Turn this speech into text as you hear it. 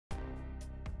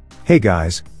Hey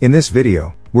guys, in this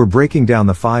video, we're breaking down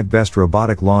the 5 best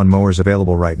robotic lawn mowers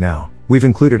available right now. We've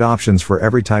included options for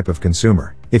every type of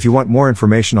consumer. If you want more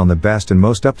information on the best and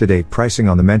most up-to-date pricing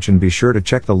on the mention, be sure to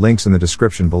check the links in the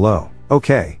description below.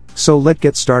 Okay, so let's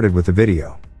get started with the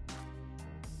video.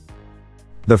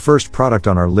 The first product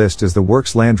on our list is the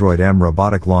Worx Landroid M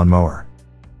Robotic Lawn Mower.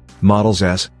 Models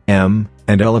S, M,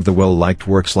 and L of the well-liked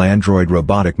Worx Landroid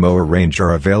robotic mower range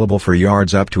are available for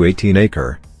yards up to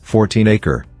 18-acre,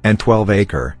 14-acre, and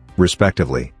 12-acre,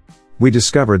 respectively. We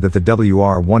discovered that the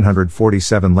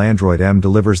WR147 Landroid M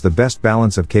delivers the best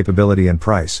balance of capability and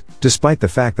price, despite the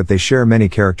fact that they share many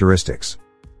characteristics.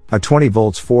 A 20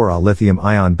 volts 4Ah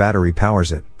lithium-ion battery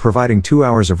powers it, providing 2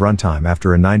 hours of runtime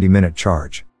after a 90-minute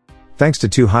charge. Thanks to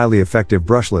 2 highly effective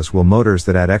brushless wheel motors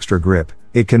that add extra grip,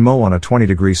 it can mow on a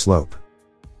 20-degree slope.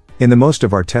 In the most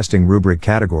of our testing rubric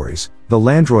categories, the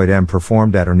Landroid M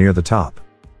performed at or near the top.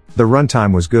 The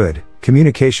runtime was good,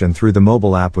 communication through the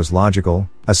mobile app was logical,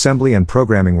 assembly and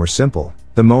programming were simple,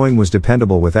 the mowing was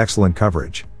dependable with excellent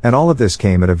coverage, and all of this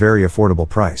came at a very affordable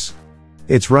price.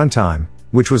 Its runtime,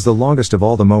 which was the longest of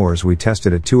all the mowers we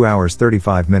tested at 2 hours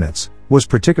 35 minutes, was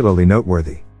particularly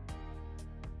noteworthy.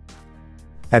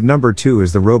 At number 2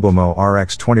 is the Robomow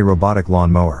RX20 Robotic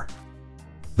Lawn Mower.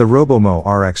 The Robomow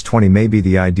RX20 may be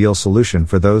the ideal solution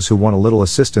for those who want a little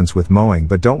assistance with mowing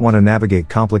but don't want to navigate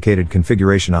complicated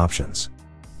configuration options.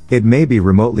 It may be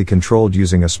remotely controlled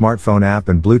using a smartphone app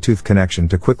and Bluetooth connection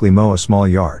to quickly mow a small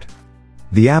yard.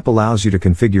 The app allows you to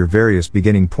configure various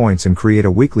beginning points and create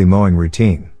a weekly mowing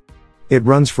routine. It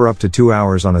runs for up to 2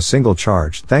 hours on a single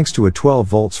charge thanks to a 12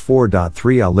 volts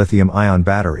 4.3Ah lithium-ion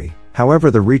battery,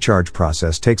 however the recharge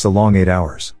process takes a long 8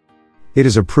 hours. It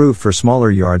is approved for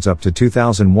smaller yards up to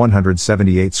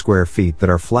 2,178 square feet that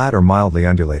are flat or mildly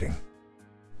undulating.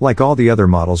 Like all the other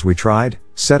models we tried,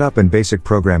 setup and basic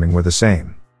programming were the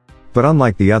same. But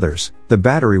unlike the others, the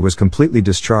battery was completely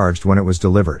discharged when it was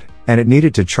delivered, and it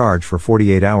needed to charge for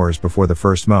 48 hours before the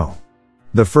first mow.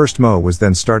 The first mow was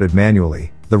then started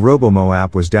manually, the Robomow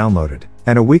app was downloaded,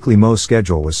 and a weekly mow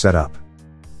schedule was set up.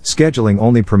 Scheduling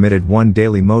only permitted 1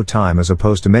 daily mow time as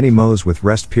opposed to many mows with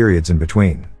rest periods in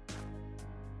between.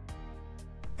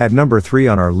 At number 3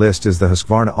 on our list is the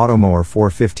Husqvarna Automower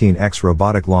 415X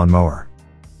Robotic Lawn Mower.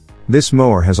 This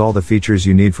mower has all the features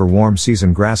you need for warm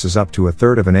season grasses up to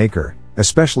 1/3 of an acre,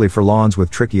 especially for lawns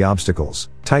with tricky obstacles,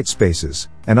 tight spaces,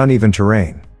 and uneven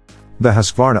terrain. The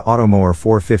Husqvarna Automower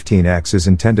 415X is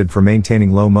intended for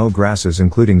maintaining low mow grasses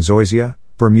including zoysia,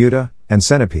 Bermuda, and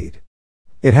centipede.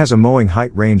 It has a mowing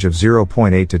height range of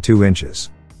 0.8 to 2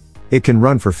 inches. It can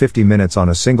run for 50 minutes on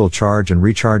a single charge and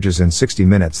recharges in 60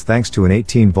 minutes thanks to an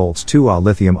 18 volts 2Ah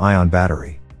lithium-ion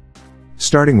battery.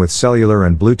 Starting with cellular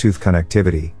and Bluetooth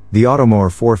connectivity, the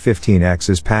Automower 415X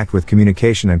is packed with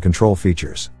communication and control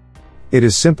features. It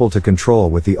is simple to control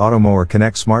with the Automower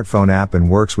Connect smartphone app and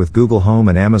works with Google Home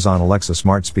and Amazon Alexa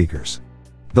smart speakers.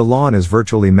 The lawn is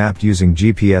virtually mapped using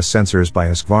GPS sensors by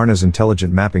Husqvarna's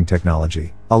intelligent mapping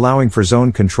technology, allowing for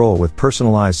zone control with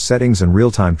personalized settings and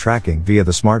real-time tracking via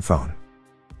the smartphone.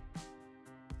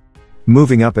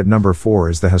 Moving up at number 4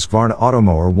 is the Husqvarna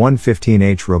Automower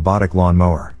 115H Robotic Lawn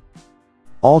Mower.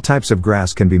 All types of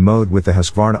grass can be mowed with the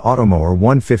Husqvarna Automower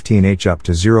 115H up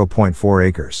to 0.4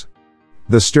 acres.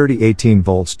 The sturdy 18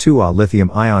 volts 2Ah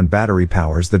lithium-ion battery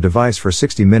powers the device for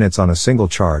 60 minutes on a single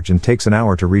charge and takes an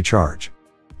hour to recharge.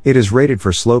 It is rated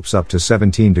for slopes up to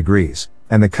 17 degrees,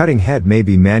 and the cutting head may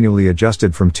be manually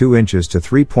adjusted from 2 inches to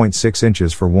 3.6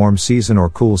 inches for warm season or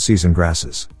cool season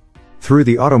grasses. Through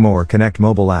the Automower Connect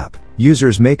mobile app,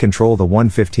 users may control the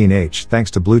 115H thanks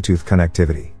to Bluetooth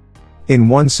connectivity. In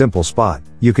one simple spot,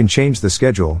 you can change the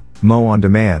schedule, mow on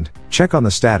demand, check on the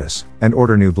status, and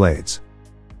order new blades.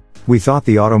 We thought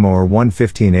the Automower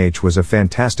 115H was a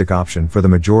fantastic option for the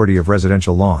majority of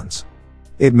residential lawns.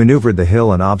 It maneuvered the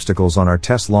hill and obstacles on our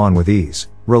test lawn with ease,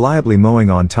 reliably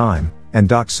mowing on time, and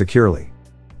docked securely.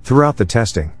 Throughout the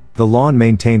testing, the lawn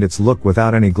maintained its look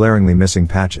without any glaringly missing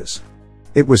patches.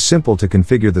 It was simple to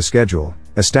configure the schedule,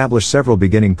 establish several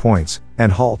beginning points,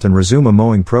 and halt and resume a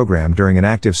mowing program during an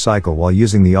active cycle while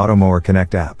using the Automower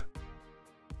Connect app.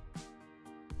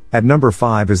 At number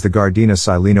 5 is the Gardena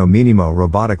Sileno Minimo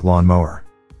Robotic Lawn Mower.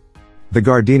 The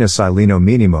Gardena Sileno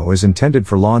Minimo is intended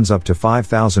for lawns up to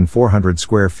 5,400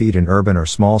 square feet in urban or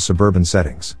small suburban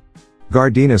settings.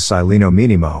 Gardena's Sileno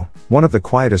Minimo, one of the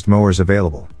quietest mowers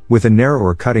available, with a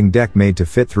narrower cutting deck made to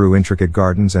fit through intricate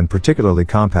gardens and particularly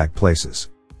compact places.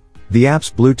 The app's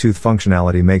Bluetooth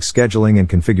functionality makes scheduling and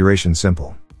configuration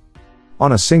simple.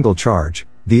 On a single charge,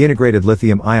 the integrated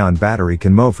lithium-ion battery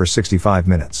can mow for 65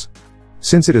 minutes.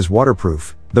 Since it is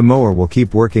waterproof, the mower will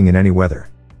keep working in any weather.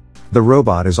 The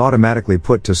robot is automatically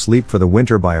put to sleep for the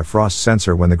winter by a frost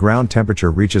sensor when the ground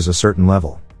temperature reaches a certain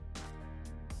level.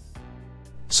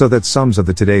 So that's sums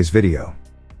of today's video.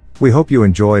 We hope you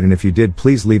enjoyed, and if you did,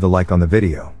 please leave a like on the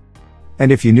video.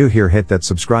 And if you're new here, hit that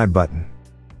subscribe button.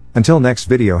 Until next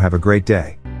video, have a great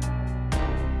day.